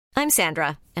I'm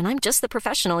Sandra, and I'm just the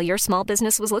professional your small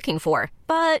business was looking for.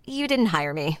 But you didn't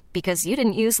hire me because you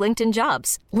didn't use LinkedIn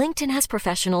Jobs. LinkedIn has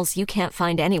professionals you can't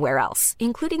find anywhere else,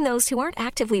 including those who aren't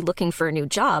actively looking for a new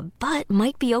job, but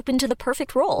might be open to the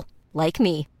perfect role, like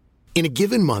me. In a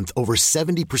given month, over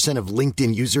 70% of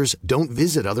LinkedIn users don't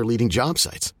visit other leading job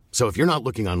sites. So if you're not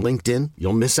looking on LinkedIn,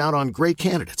 you'll miss out on great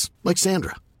candidates like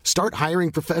Sandra. Start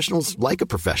hiring professionals like a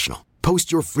professional.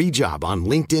 Post your free job on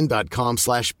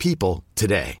linkedin.com/people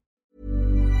today.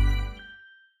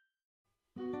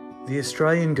 The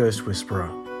Australian Ghost Whisperer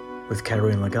with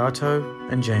Katerina Legato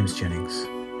and James Jennings.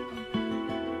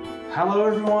 Hello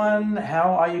everyone,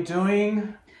 how are you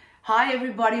doing? Hi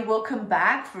everybody, welcome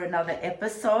back for another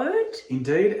episode.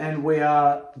 Indeed, and we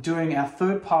are doing our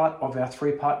third part of our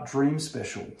three-part dream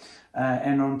special.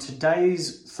 And on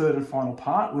today's third and final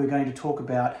part, we're going to talk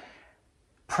about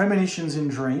premonitions in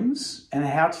dreams and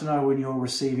how to know when you're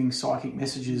receiving psychic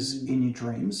messages in your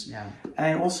dreams.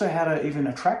 And also how to even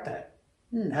attract that,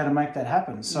 how to make that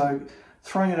happen. So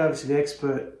throwing it over to the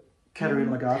expert,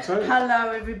 Katerina Legato.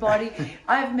 Hello everybody.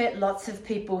 I've met lots of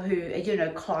people who,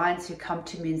 clients who come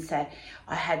to me and say,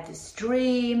 I had this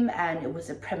dream and it was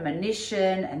a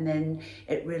premonition and then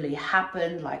it really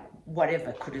happened, like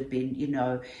whatever could have been,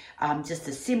 just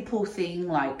a simple thing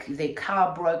like their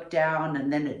car broke down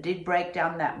and then it did break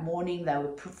down that morning. They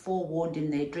were forewarned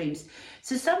in their dreams.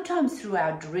 So sometimes through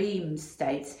our dream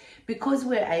states, because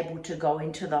we're able to go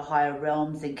into the higher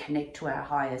realms and connect to our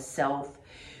higher self,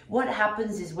 what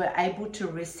happens is we're able to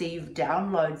receive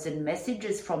downloads and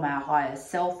messages from our higher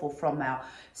self or from our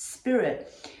spirit,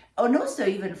 and also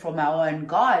even from our own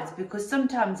guides, because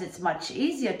sometimes it's much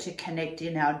easier to connect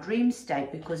in our dream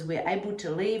state because we're able to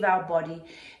leave our body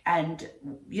and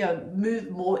move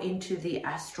more into the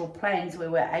astral planes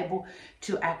where we're able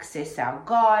to access our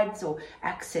guides or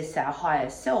access our higher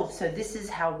self. So this is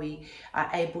how we are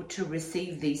able to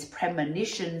receive these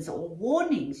premonitions or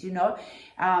warnings.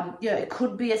 It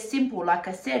could be as simple, like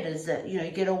I said, as you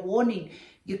get a warning,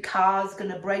 your car's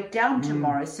going to break down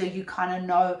tomorrow, so you kind of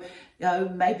know,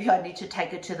 maybe I need to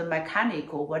take it to the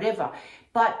mechanic or whatever.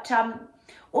 But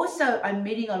also, I'm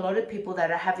meeting a lot of people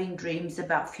that are having dreams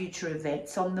about future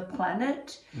events on the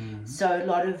planet. So a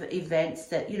lot of events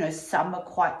that, some are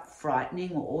quite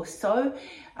frightening also.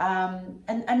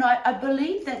 And I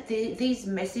believe that these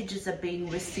messages are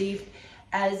being received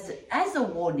as a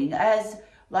warning, as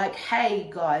like, hey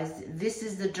guys, this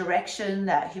is the direction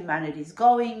that humanity is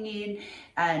going in.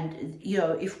 And,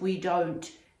 if we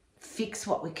don't fix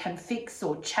what we can fix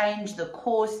or change the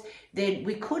course, then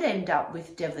we could end up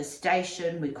with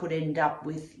devastation. We could end up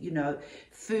with,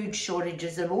 food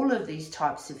shortages and all of these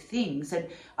types of things. And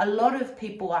a lot of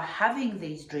people are having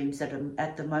these dreams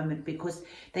at the moment because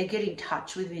they get in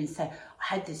touch with me and say,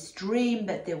 I had this dream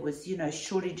that there was,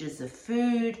 shortages of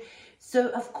food. So,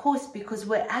 of course, because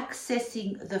we're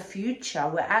accessing the future,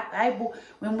 we're able,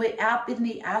 when we're out in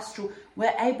the astral,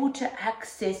 we're able to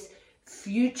access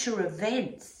future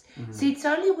events. See, it's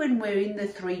only when we're in the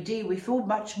 3D, we feel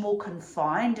much more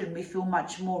confined and we feel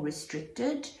much more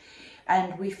restricted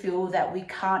and we feel that we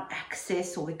can't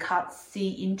access or we can't see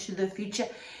into the future.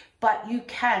 But you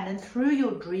can, and through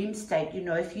your dream state,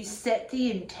 if you set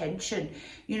the intention,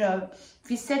 if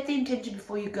you set the intention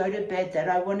before you go to bed that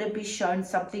I want to be shown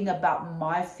something about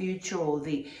my future or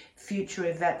the future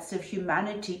events of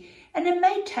humanity, and it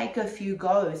may take a few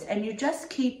goes, and you just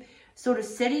keep sort of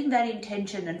setting that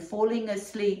intention and falling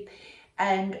asleep,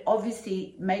 and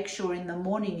obviously make sure in the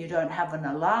morning you don't have an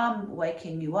alarm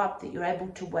waking you up, that you're able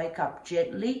to wake up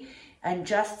gently and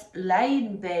just lay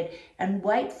in bed and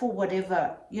wait for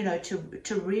whatever,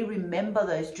 to remember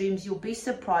those dreams. You'll be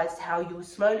surprised how you'll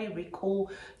slowly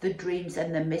recall the dreams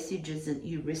and the messages that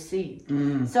you received.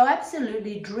 So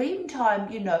absolutely, dream time,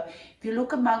 if you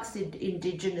look amongst the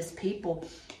indigenous people,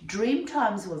 dream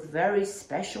times were very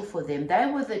special for them.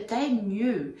 They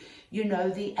knew,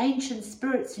 the ancient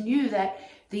spirits knew that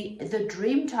the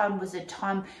dream time was a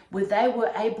time where they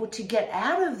were able to get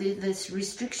out of the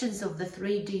restrictions of the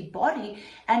 3D body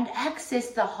and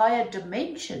access the higher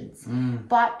dimensions.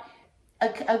 But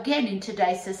again, in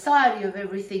today's society of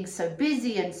everything so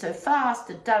busy and so fast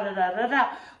and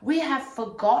we have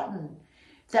forgotten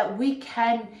that we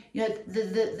can,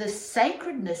 the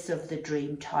sacredness of the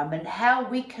dream time and how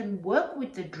we can work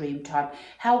with the dream time,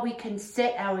 how we can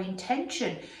set our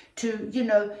intention to,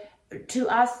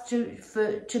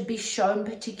 to be shown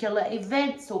particular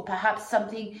events, or perhaps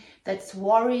something that's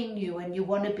worrying you and you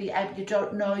want to be able, you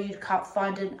don't know, you can't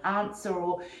find an answer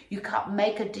or you can't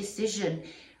make a decision.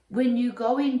 When you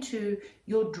go into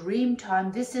your dream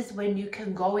time, this is when you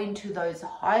can go into those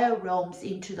higher realms,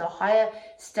 into the higher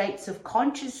states of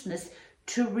consciousness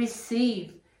to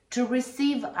receive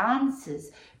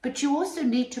answers, but you also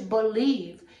need to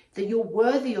believe that you're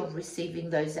worthy of receiving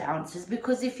those answers.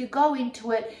 Because if you go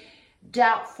into it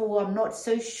doubtful, I'm not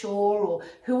so sure, or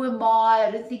who am I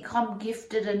don't think I'm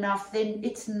gifted enough, then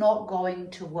it's not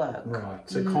going to work. Right.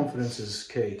 So confidence is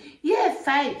key. Yeah,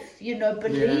 faith,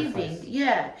 believing.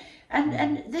 Faith.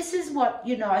 And this is what,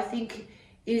 I think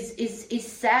is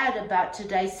sad about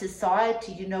today's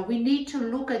society. We need to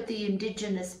look at the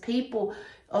indigenous people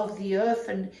of the earth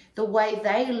and the way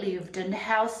they lived and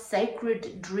how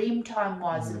sacred dream time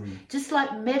was. Just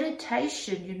like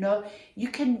meditation, you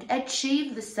can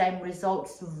achieve the same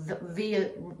results via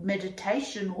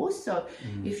meditation also.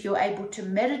 If you're able to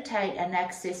meditate and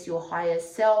access your higher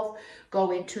self,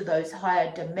 go into those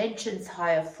higher dimensions,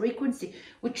 higher frequency,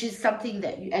 which is something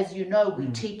that, as you know, we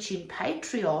teach in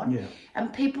Patreon.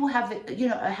 And people have,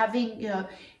 having,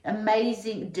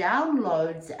 amazing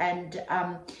downloads and,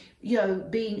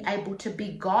 being able to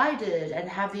be guided and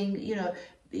having,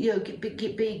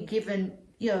 being given,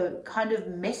 kind of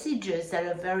messages that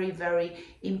are very, very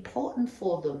important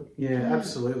for them. Yeah,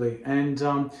 absolutely. And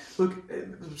look,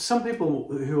 some people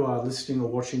who are listening or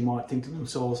watching might think to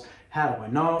themselves, how do I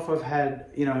know if I've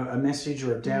had, a message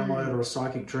or a download or a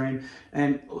psychic dream?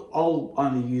 And I'll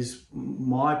only use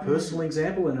my personal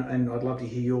example, and I'd love to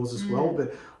hear yours as well.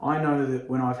 But I know that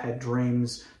when I've had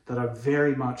dreams that are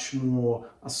very much more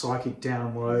a psychic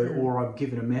download or I'm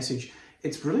given a message,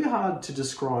 it's really hard to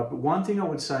describe. But one thing I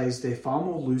would say is they're far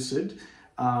more lucid.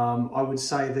 I would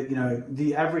say that,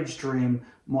 the average dream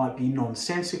might be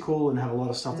nonsensical and have a lot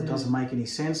of stuff that doesn't make any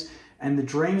sense. And the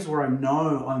dreams where I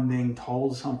know I'm being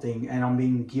told something and I'm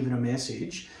being given a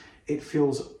message, it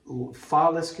feels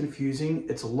far less confusing.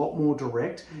 It's a lot more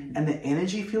direct, and the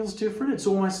energy feels different. It's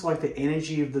almost like the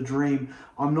energy of the dream.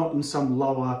 I'm not in some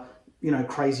lower,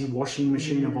 crazy washing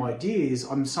machine of ideas.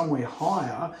 I'm somewhere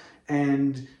higher,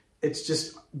 and it's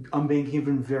just, I'm being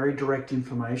given very direct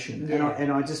information.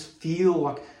 And I just feel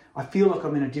like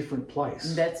I'm in a different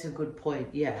place. That's a good point.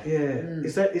 Yeah.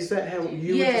 Is that how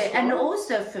you? Yeah, and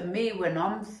also for me, when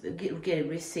I'm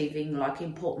receiving like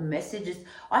important messages,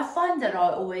 I find that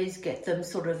I always get them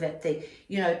sort of at the,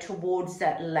 towards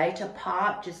that later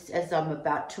part, just as I'm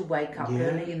about to wake up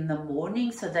early in the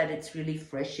morning, so that it's really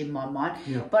fresh in my mind.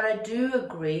 Yeah. But I do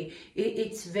agree,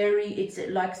 it's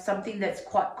like something that's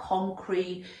quite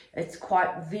concrete. It's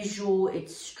quite visual.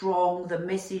 It's strong. The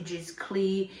message is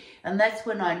clear. And that's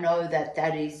when I know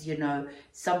that is,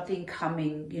 something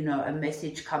coming, a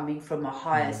message coming from a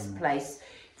highest place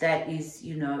that is,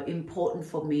 important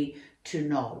for me to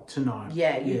know.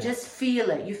 Yeah, you just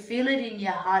feel it. You feel it in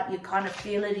your heart. You kind of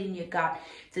feel it in your gut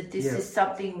that this is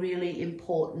something really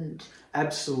important.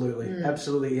 Absolutely,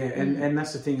 yeah. And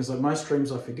that's the thing, is like most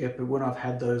dreams I forget, but when I've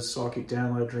had those psychic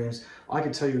download dreams, I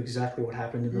can tell you exactly what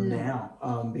happened in them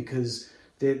now, because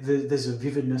there's a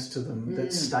vividness to them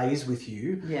that stays with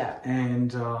you. Yeah.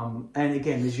 And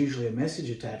again, there's usually a message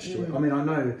attached to it. I mean, I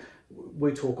know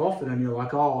we talk often and you're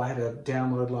like, oh, I had a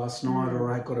download last night,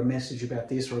 or I got a message about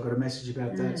this, or I got a message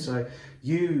about that. So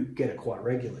you get it quite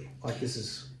regularly. Like this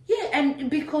is... Yeah, and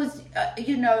because,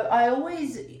 I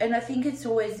always, and I think it's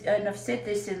always, and I've said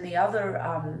this in the other...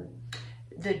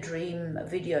 the dream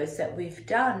videos that we've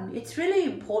done, it's really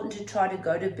important to try to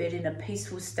go to bed in a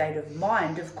peaceful state of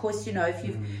mind. Of course, if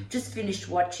you've just finished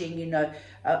watching,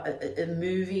 a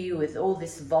movie with all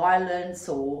this violence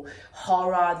or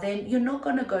horror, then you're not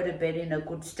going to go to bed in a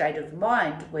good state of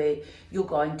mind where you're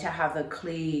going to have a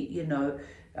clear,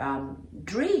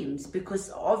 dreams,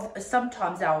 because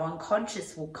sometimes our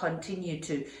unconscious will continue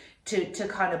to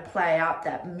kind of play out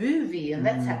that movie. And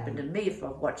that's happened to me. If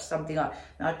I've watched something,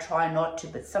 I try not to,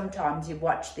 but sometimes you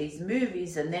watch these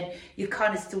movies and then you're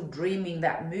kind of still dreaming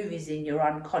that movie's in your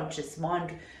unconscious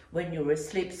mind when you're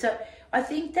asleep. So I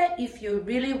think that if you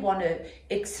really want to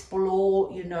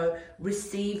explore,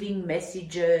 receiving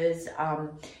messages,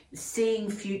 seeing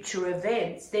future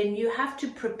events, then you have to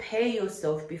prepare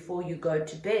yourself before you go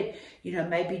to bed.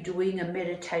 Maybe doing a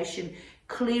meditation,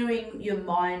 clearing your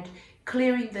mind,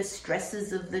 clearing the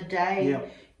stresses of the day.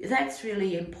 That's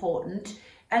really important.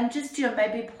 And just,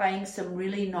 maybe playing some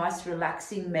really nice,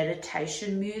 relaxing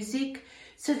meditation music,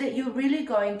 so that you're really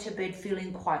going to bed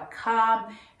feeling quite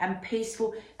calm and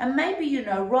peaceful. And maybe,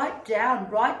 write down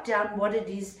what it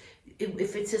is.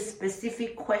 If it's a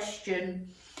specific question,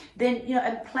 then,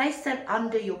 and place that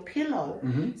under your pillow,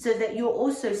 so that you're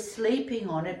also sleeping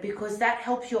on it, because that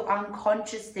helps your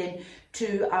unconscious then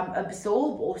to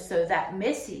absorb also that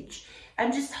message.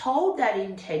 and just hold that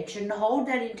intention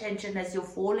as you're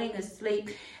falling asleep.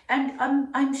 And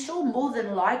I'm sure more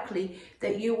than likely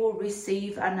that you will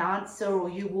receive an answer, or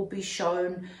you will be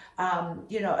shown,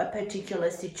 a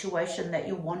particular situation that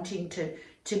you're wanting to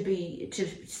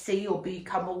see or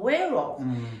become aware of.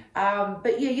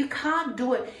 But yeah, you can't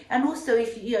do it. And also,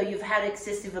 if you've had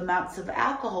excessive amounts of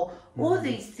alcohol, all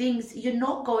these things, you're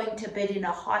not going to bed in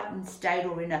a heightened state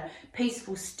or in a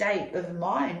peaceful state of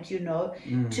mind,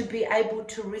 to be able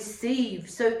to receive.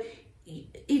 So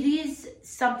it is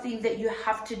something that you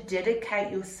have to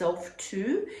dedicate yourself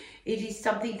to. It is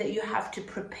something that you have to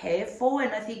prepare for.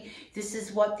 And I think this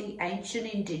is what the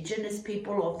ancient indigenous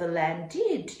people of the land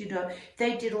did.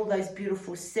 They did all those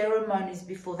beautiful ceremonies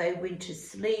before they went to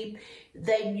sleep.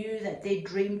 They knew that their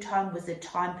dream time was a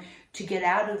time to get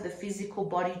out of the physical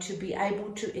body, to be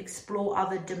able to explore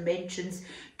other dimensions,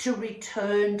 to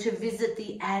return, to visit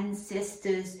the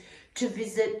ancestors, to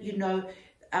visit,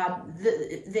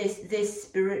 their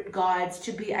spirit guides,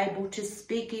 to be able to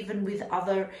speak even with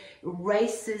other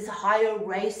races, higher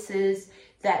races,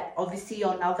 that obviously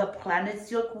on other planets.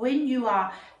 When you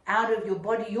are out of your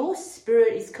body, your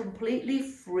spirit is completely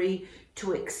free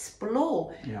to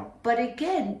explore. Yeah. But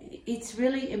again, it's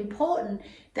really important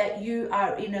that you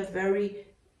are in a very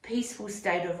peaceful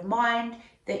state of mind,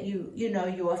 that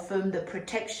you affirm the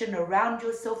protection around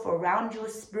yourself, around your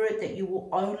spirit, that you will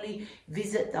only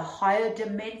visit the higher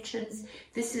dimensions.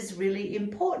 This is really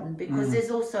important because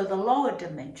there's also the lower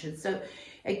dimensions. So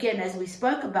again, as we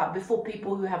spoke about before,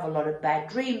 people who have a lot of bad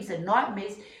dreams and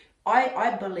nightmares,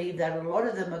 I believe that a lot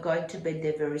of them are going to bed,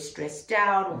 they're very stressed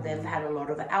out, or they've had a lot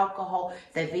of alcohol,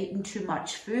 they've eaten too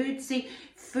much food. See,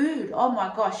 food, oh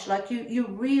my gosh, you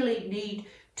really need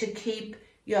to keep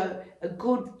a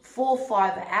good 4 or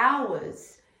 5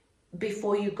 hours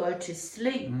before you go to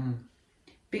sleep,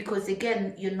 because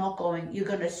again, you're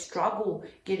going to struggle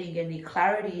getting any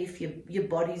clarity if your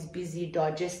body's busy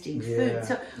digesting food.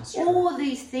 So all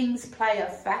these things play a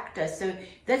factor. So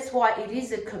that's why it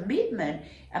is a commitment.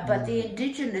 But the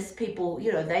indigenous people,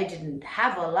 they didn't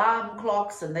have alarm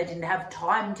clocks, and they didn't have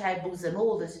timetables and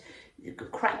all this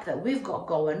crap that we've got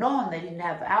going on. They didn't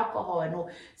have alcohol and all.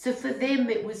 So for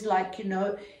them, it was like,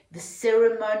 the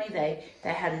ceremony, they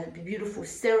had a beautiful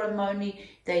ceremony,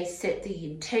 they set the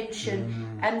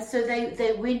intention, and so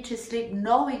they went to sleep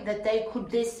knowing that their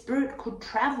spirit could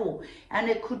travel, and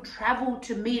it could travel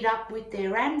to meet up with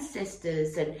their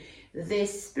ancestors and their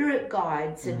spirit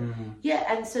guides, and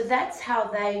and so that's how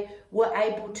they were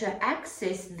able to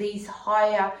access these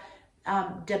higher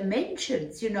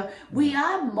dimensions. We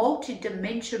are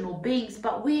multi-dimensional beings,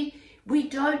 but we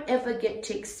don't ever get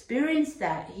to experience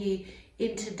that here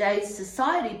in today's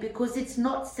society, because it's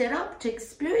not set up to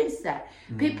experience that.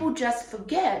 People just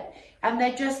forget, and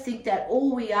they just think that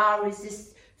all we are is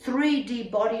this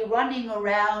 3D body running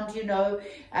around,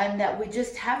 and that we're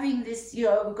just having this, we've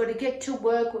got to get to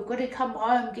work, we've got to come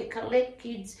home, collect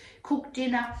kids, cook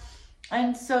dinner.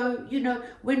 And so,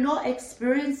 we're not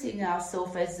experiencing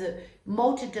ourselves as the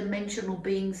multidimensional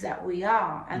beings that we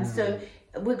are. And so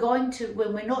when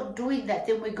we're not doing that,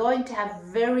 then we're going to have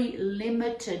very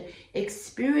limited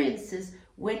experiences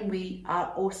when we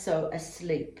are also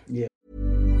asleep. Yeah.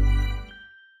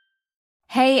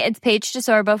 Hey, it's Paige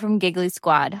DeSorbo from Giggly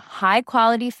Squad. High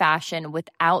quality fashion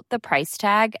without the price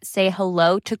tag. Say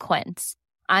hello to Quince.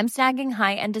 I'm snagging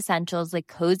high-end essentials like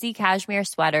cozy cashmere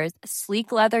sweaters,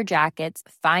 sleek leather jackets,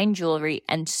 fine jewelry,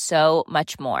 and so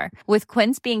much more. With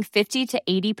Quince being 50 to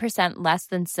 80% less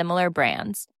than similar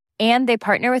brands. And they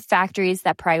partner with factories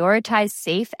that prioritize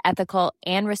safe, ethical,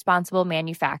 and responsible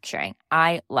manufacturing.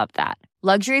 I love that.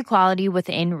 Luxury quality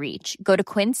within reach. Go to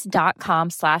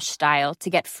quince.com/style to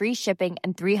get free shipping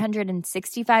and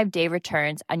 365-day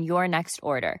returns on your next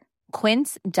order.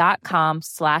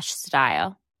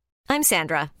 Quince.com/style. I'm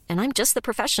Sandra, and I'm just the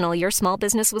professional your small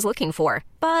business was looking for.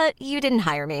 But you didn't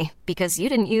hire me because you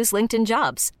didn't use LinkedIn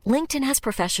Jobs. LinkedIn has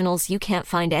professionals you can't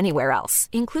find anywhere else,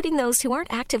 including those who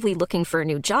aren't actively looking for a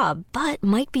new job, but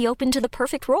might be open to the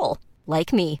perfect role,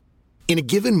 like me. In a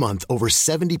given month, over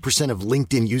 70% of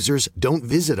LinkedIn users don't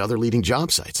visit other leading job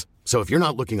sites. So if you're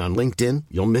not looking on LinkedIn,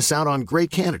 you'll miss out on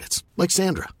great candidates like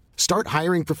Sandra. Start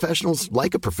hiring professionals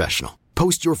like a professional.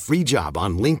 Post your free job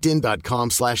on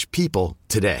linkedin.com/people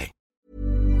today.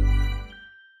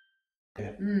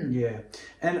 Yeah.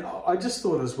 And I just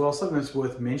thought as well, something that's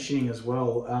worth mentioning as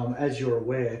well, as you're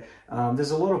aware,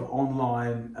 there's a lot of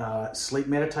online sleep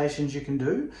meditations you can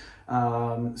do.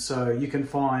 So you can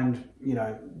find,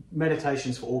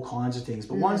 meditations for all kinds of things,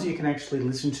 but ones you can actually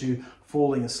listen to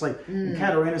falling asleep. And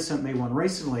Katarina sent me one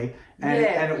recently,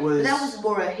 and it was... That was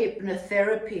more a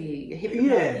hypnotherapy.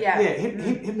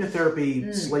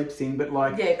 Hypnotherapy sleep thing, but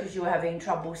like... Yeah, because you were having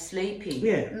trouble sleeping.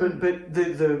 Yeah, but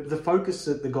the focus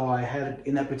that the guy had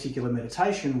in that particular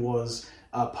meditation was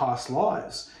past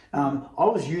lives. I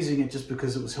was using it just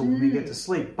because it was helping me get to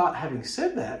sleep. But having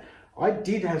said that, I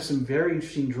did have some very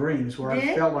interesting dreams where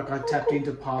I felt like I tapped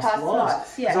into past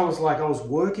lives. Because I was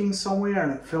working somewhere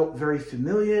and it felt very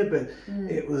familiar, but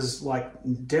it was like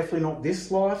definitely not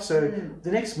this life. So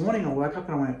the next morning I woke up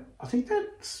and I went, I think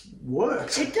that's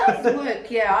worked. It does work,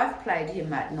 yeah. I've played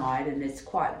him at night and it's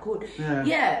quite good.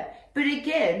 Yeah, but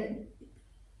again...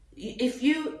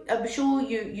 I'm sure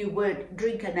you weren't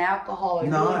drinking alcohol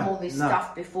and doing all this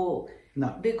stuff before.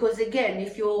 No. Because again,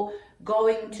 if you're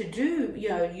going to do,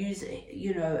 use,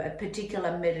 a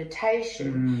particular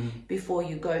meditation before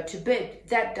you go to bed,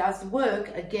 that does work.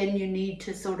 Again, you need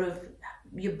to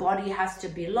your body has to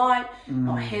be light,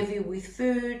 not heavy with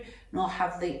food, not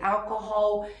have the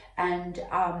alcohol, and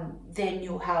then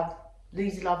you'll have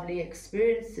these lovely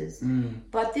experiences.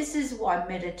 But this is why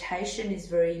meditation is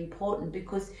very important,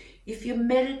 because if you're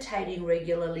meditating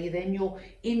regularly, then you're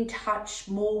in touch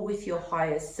more with your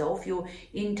higher self, you're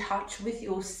in touch with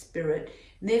your spirit.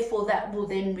 Therefore, that will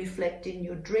then reflect in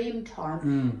your dream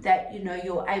time that,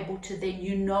 you're able to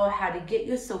then, how to get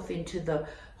yourself into the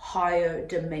higher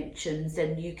dimensions,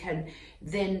 and you can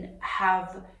then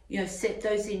have, set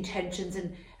those intentions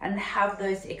and have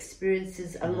those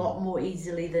experiences a lot more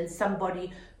easily than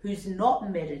somebody who's not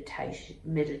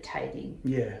meditating.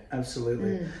 Yeah,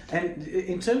 absolutely. And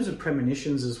in terms of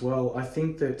premonitions as well, I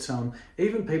think that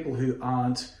even people who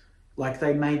aren't, like,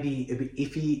 they may be a bit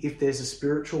iffy if there's a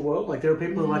spiritual world. Like, there are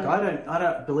people who are like, I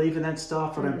don't believe in that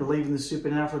stuff, I don't believe in the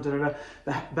supernatural,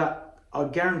 but I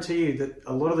guarantee you that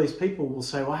a lot of these people will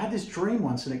say, well, I had this dream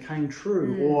once and it came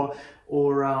true, or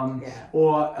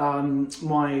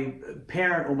my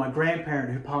parent or my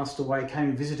grandparent who passed away came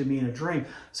and visited me in a dream.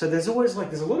 So there's a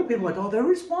lot of people like, oh,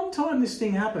 there is one time this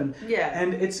thing happened. Yeah.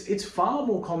 And it's far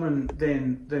more common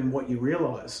than what you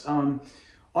realise. I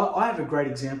have a great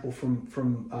example from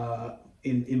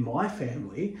in my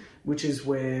family, which is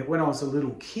where when I was a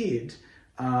little kid,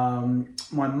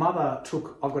 my mother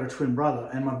I've got a twin brother,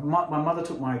 and my mother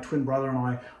took my twin brother and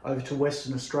I over to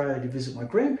Western Australia to visit my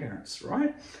grandparents,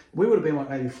 right? We would have been like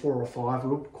maybe 4 or 5,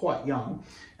 we were quite young.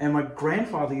 And my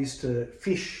grandfather used to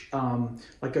fish,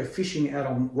 go fishing out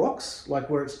on rocks, like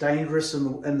where it's dangerous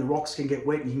and the rocks can get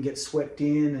wet and you can get swept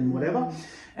in and whatever.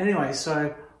 Anyway,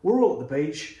 so we're all at the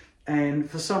beach, and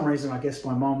for some reason, I guess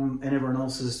my mum and everyone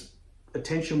else's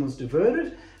attention was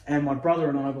diverted, and my brother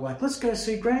and I were like, let's go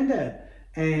see Granddad.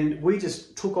 And we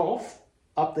just took off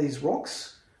up these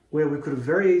rocks where we could have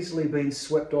very easily been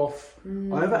swept off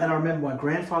over. And I remember my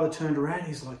grandfather turned around,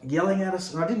 he's like yelling at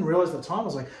us. And I didn't realise at the time, I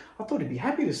was like, I thought he'd be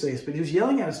happy to see us, but he was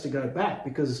yelling at us to go back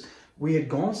because we had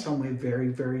gone somewhere very,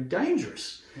 very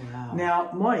dangerous. Wow.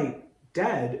 Now, my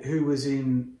dad, who was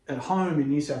at home in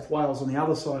New South Wales on the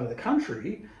other side of the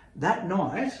country, that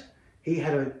night, he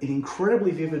had an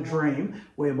incredibly vivid dream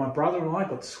where my brother and I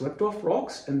got swept off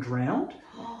rocks and drowned.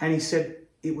 And he said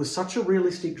it was such a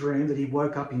realistic dream that he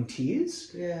woke up in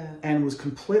tears and was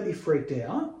completely freaked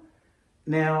out.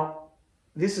 Now,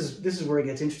 this is where it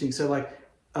gets interesting. So,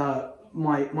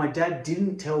 my dad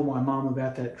didn't tell my mum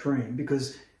about that dream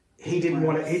because he didn't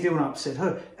want to upset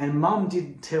her. And Mum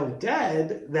didn't tell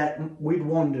Dad that we'd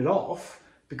wandered off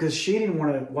because she didn't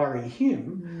want to worry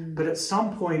him. But at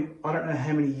some point, I don't know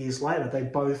how many years later, they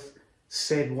both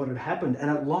said what had happened,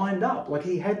 and it lined up. Like,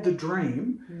 he had the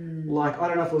dream, I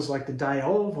don't know if it was like the day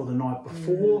of or the night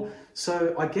before.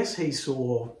 So I guess he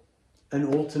saw an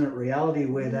alternate reality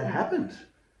where that happened.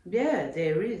 Yeah,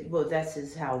 there is. Well, that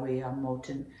is how we are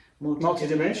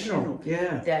multidimensional.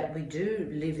 Yeah. That we do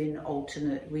live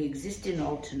we exist in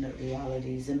alternate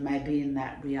realities, and maybe in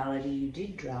that reality you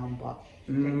did drown, but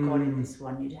thank God in this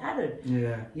one you hadn't.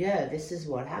 Yeah, this is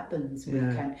what happens. We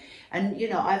can, and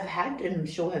I've had, and I'm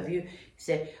sure have you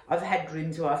said, I've had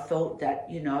dreams where I felt that,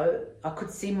 I could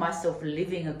see myself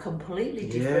living a completely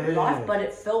different life, but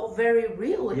it felt very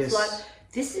real. It's like,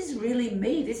 this is really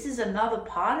me. This is another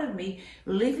part of me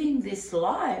living this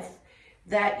life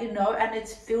that, and it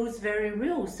feels very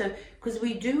real. So, because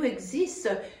we do exist.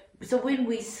 So when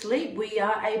we sleep, we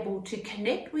are able to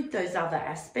connect with those other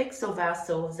aspects of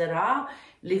ourselves that are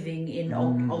living in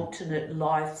alternate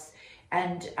lives.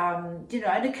 And, and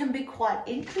it can be quite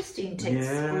interesting to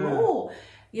explore.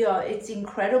 It's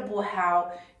incredible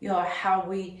how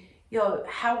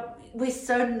we're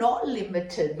so not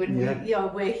limited when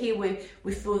we're here.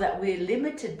 We feel that we're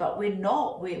limited, but we're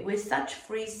not. We're such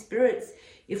free spirits.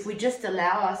 if we just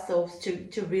allow ourselves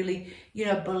to really,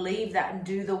 believe that and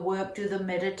do the work, do the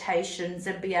meditations,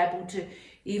 and be able to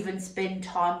even spend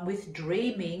time with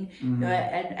dreaming,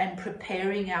 and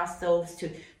preparing ourselves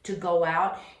to go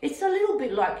out. It's a little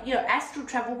bit like, astral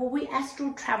travel. Well, we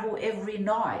astral travel every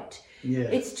night. Yeah.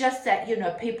 It's just that,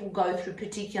 people go through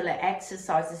particular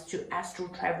exercises to astral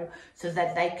travel so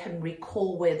that they can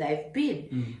recall where they've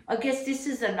been. I guess this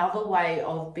is another way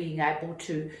of being able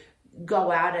to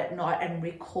go out at night and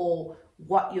recall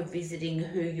what you're visiting,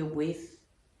 who you're with.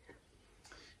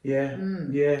 Yeah.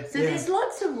 So there's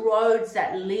lots of roads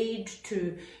that lead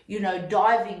to,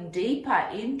 diving deeper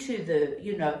into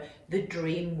the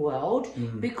dream world,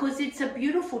 because it's a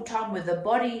beautiful time where the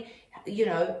body,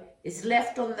 is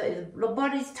left on the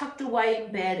body's tucked away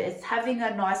in bed, it's having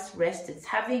a nice rest, it's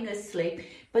having a sleep,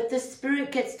 but the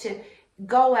spirit gets to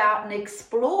go out and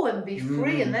explore and be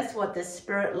free, and that's what the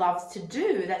spirit loves to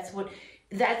do.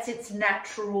 That's its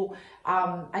natural,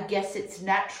 its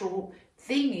natural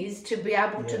thing is to be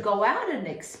able to go out and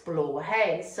explore.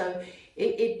 So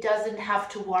it doesn't have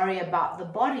to worry about the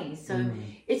body. So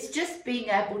it's just being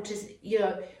able to,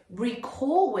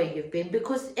 recall where you've been,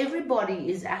 because everybody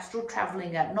is astral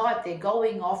traveling at night. They're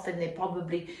going off and they're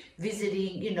probably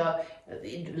visiting,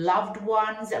 loved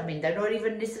ones. I mean, they don't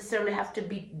even necessarily have to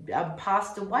be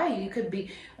passed away. You could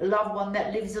be a loved one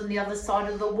that lives on the other side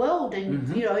of the world, and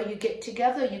you get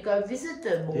together, you go visit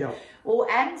them, or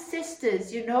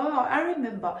ancestors. I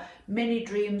remember many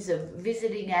dreams of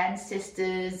visiting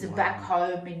ancestors back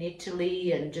home in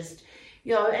Italy, and just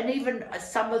and even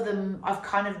some of them I've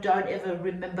kind of don't ever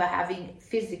remember having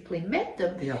physically met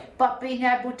them, but being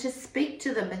able to speak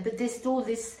to them, but there's still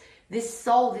this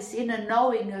soul, this inner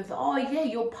knowing of,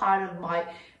 you're part of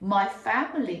my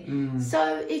family.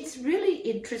 So it's really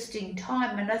interesting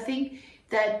time, and I think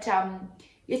that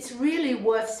it's really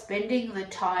worth spending the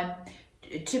time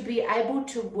to be able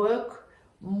to work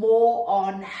more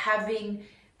on having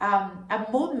a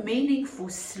more meaningful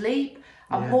sleep,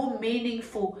 a more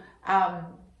meaningful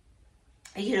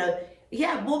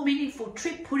more meaningful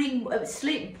trip, putting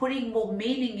sleep, putting more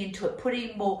meaning into it,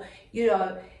 putting more,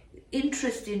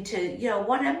 interest into,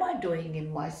 what am I doing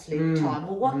in my sleep time?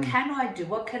 Or what can I do?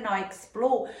 What can I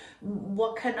explore?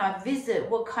 What can I visit?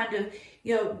 What kind of,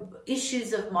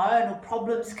 issues of my own or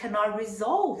problems can I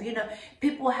resolve?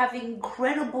 People have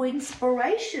incredible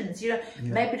inspirations,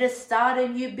 maybe to start a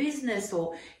new business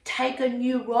or take a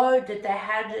new road that they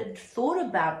hadn't thought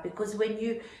about, because when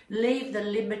you leave the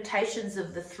limitations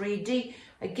of the 3D,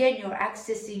 again, you're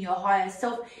accessing your higher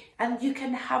self, and you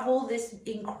can have all this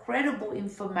incredible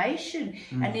information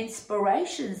and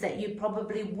inspirations that you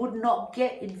probably would not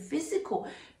get in physical.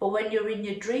 But when you're in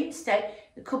your dream state,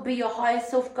 it could be your higher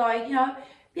self going,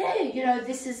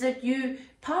 this is a new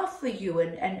path for you,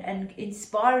 and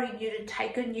inspiring you to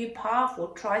take a new path or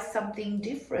try something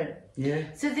different.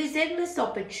 So there's endless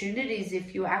opportunities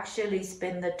if you actually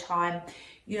spend the time,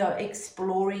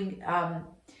 exploring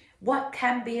what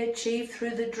can be achieved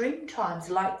through the dream times,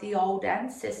 like the old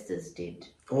ancestors did.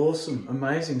 Awesome,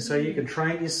 amazing. So you can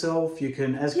train yourself, you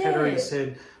can, as Katarina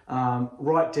said,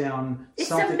 write down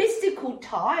something. It's a mystical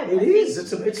time. It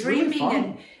is. It's dreaming, really fun.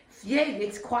 And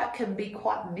can be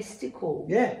quite mystical.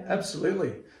 Yeah,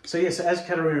 absolutely. So as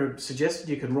Katarina suggested,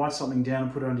 you can write something down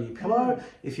and put it under your pillow.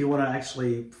 If you want to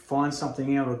actually find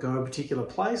something out or go a particular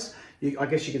place, I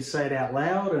guess you could say it out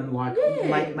loud and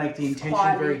make the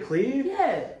intention very clear.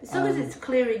 Yeah, as long as it's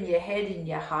clear in your head and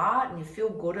your heart and you feel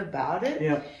good about it.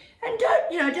 Yeah. And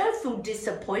don't feel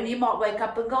disappointed. You might wake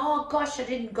up and go, oh gosh, I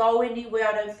didn't go anywhere.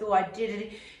 I don't feel I did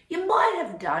it. You might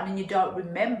have done and you don't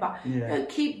remember.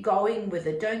 Keep going with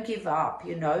it. Don't give up,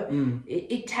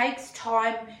 It takes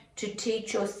time to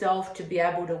teach yourself to be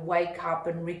able to wake up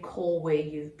and recall where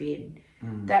you've been.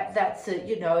 That's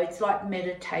it's like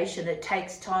meditation. It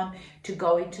takes time to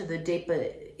go into the deeper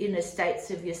inner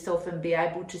states of yourself and be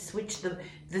able to switch the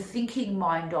thinking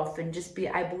mind off and just be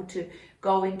able to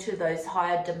go into those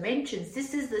higher dimensions.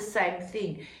 This is the same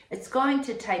thing. It's going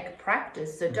to take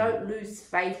practice, so don't lose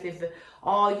faith if,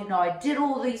 I did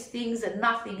all these things and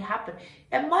nothing happened.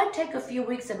 It might take a few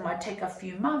weeks, it might take a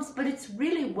few months, but it's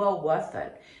really well worth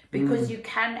it, because you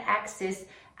can access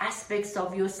aspects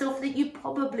of yourself that you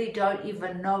probably don't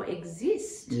even know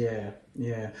exist. Yeah.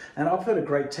 And I've heard a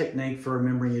great technique for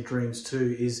remembering your dreams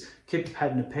too is keep a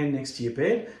pad and a pen next to your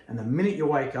bed, and the minute you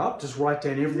wake up, just write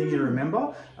down everything you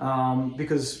remember,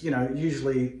 because,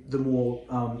 usually the more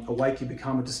awake you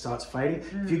become, it just starts fading.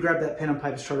 If you grab that pen and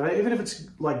paper straight away, even if it's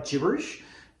like gibberish,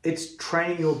 it's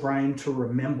training your brain to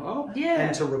remember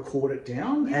and to record it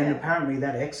down. And apparently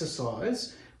that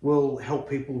exercise will help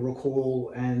people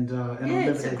recall and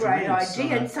remember it's a their great dreams.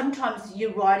 idea. And sometimes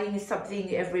you're writing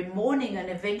something every morning, and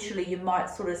eventually you might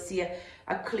sort of see a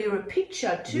clearer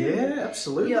picture too. Yeah,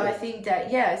 absolutely. I think that,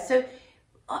 so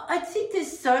I think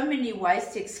there's so many ways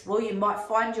to explore. You might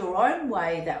find your own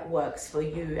way that works for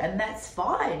you, and that's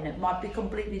fine. It might be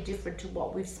completely different to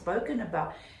what we've spoken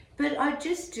about. But I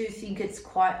just do think it's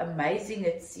quite amazing.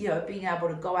 It's, being able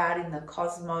to go out in the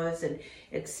cosmos and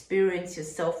experience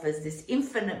yourself as this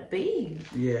infinite being.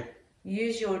 Yeah.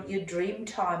 Use your dream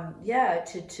time,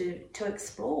 to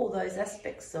explore those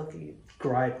aspects of you.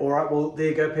 Great. All right. Well, there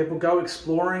you go, people. Go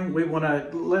exploring. We want to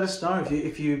let us know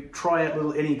if you try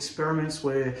out any experiments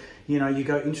where you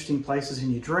go interesting places in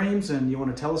your dreams and you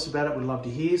want to tell us about it. We'd love to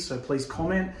hear. So please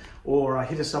comment or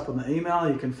hit us up on the email.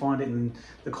 You can find it in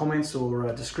the comments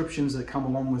or descriptions that come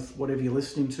along with whatever you're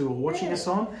listening to or watching us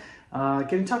on.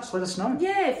 Get in touch. Let us know.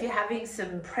 Yeah, if you're having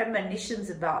some premonitions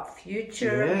about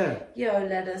future,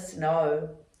 let us know.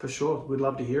 For sure. We'd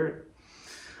love to hear it.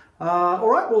 All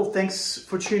right, well, thanks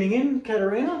for tuning in,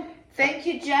 Katerina. Thank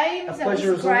you, James. A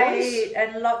pleasure as great. Always.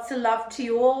 And lots of love to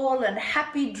you all, and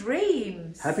happy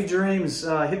dreams. Happy dreams.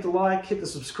 Hit the like, hit the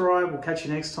subscribe. We'll catch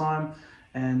you next time.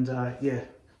 And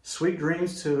sweet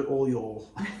dreams to all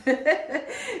y'all.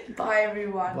 Bye,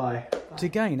 everyone. Bye. To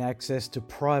gain access to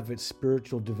private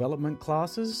spiritual development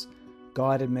classes,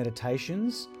 guided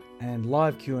meditations, and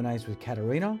live Q&As with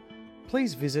Katerina,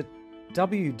 please visit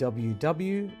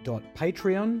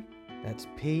www.patreon, that's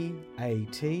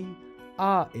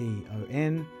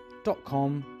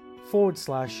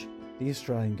patreon.com/The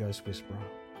Australian Ghost Whisperer.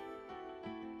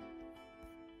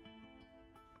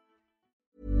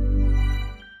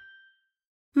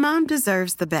 Mom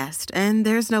deserves the best, and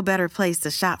there's no better place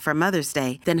to shop for Mother's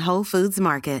Day than Whole Foods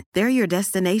Market. They're your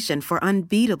destination for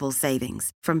unbeatable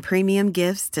savings, from premium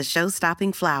gifts to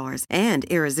show-stopping flowers and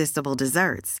irresistible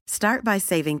desserts. Start by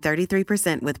saving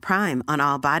 33% with Prime on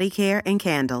all body care and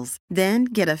candles. Then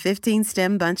get a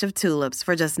 15-stem bunch of tulips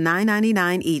for just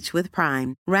 $9.99 each with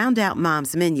Prime. Round out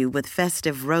Mom's menu with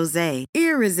festive rosé,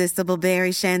 irresistible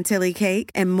berry chantilly cake,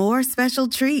 and more special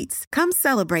treats. Come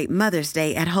celebrate Mother's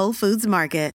Day at Whole Foods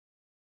Market.